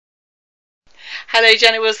Hello,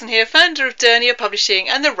 Janet Wilson here, founder of Dernier Publishing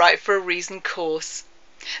and the Write for a Reason course.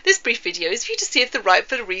 This brief video is for you to see if the Write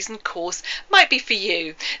for a Reason course might be for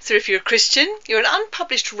you. So if you're a Christian, you're an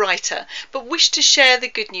unpublished writer, but wish to share the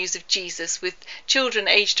good news of Jesus with children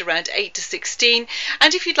aged around 8 to 16,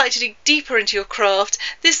 and if you'd like to dig deeper into your craft,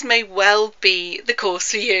 this may well be the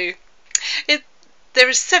course for you. There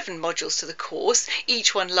are 7 modules to the course,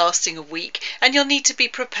 each one lasting a week, and you'll need to be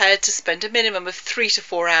prepared to spend a minimum of 3 to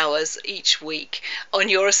 4 hours each week on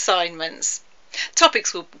your assignments.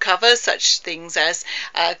 Topics will cover such things as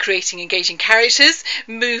creating engaging characters,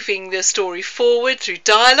 moving the story forward through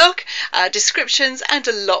dialogue, descriptions, and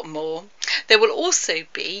a lot more. There will also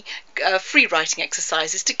be free writing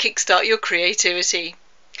exercises to kickstart your creativity.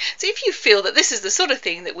 So if you feel that this is the sort of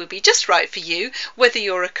thing that would be just right for you, whether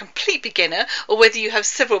you're a complete beginner or whether you have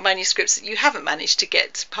several manuscripts that you haven't managed to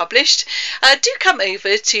get published, do come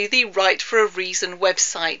over to the Write for a Reason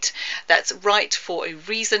website. That's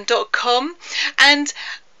writeforareason.com, and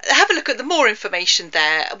have a look at the more information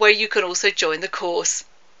there, where you can also join the course.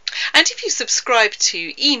 And if you subscribe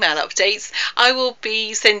to email updates, I will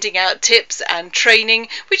be sending out tips and training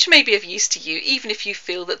which may be of use to you, even if you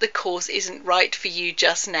feel that the course isn't right for you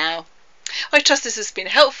just now. I trust this has been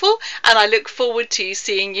helpful, and I look forward to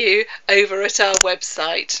seeing you over at our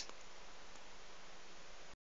website.